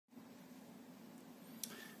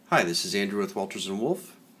Hi, this is Andrew with Walters &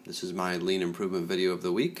 Wolf. This is my lean improvement video of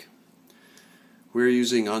the week. We're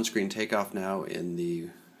using On Screen Takeoff now in the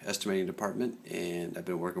estimating department, and I've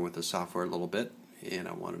been working with the software a little bit, and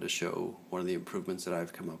I wanted to show one of the improvements that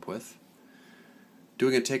I've come up with.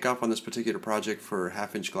 Doing a takeoff on this particular project for a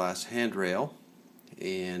half-inch glass handrail,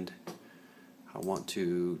 and I want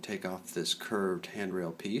to take off this curved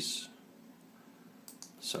handrail piece.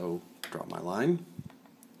 So draw my line,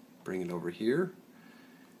 bring it over here,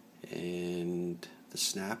 and the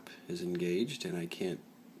snap is engaged and I can't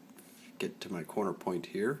get to my corner point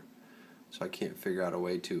here, so I can't figure out a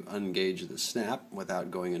way to ungage the snap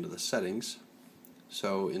without going into the settings.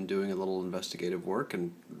 So in doing a little investigative work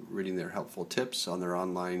and reading their helpful tips on their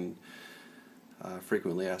online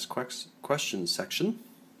frequently asked questions section,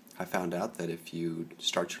 I found out that if you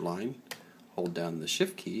start your line, hold down the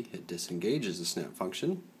shift key, it disengages the snap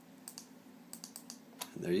function,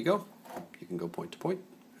 and there you go. You can go point to point.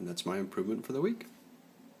 And that's my improvement for the week.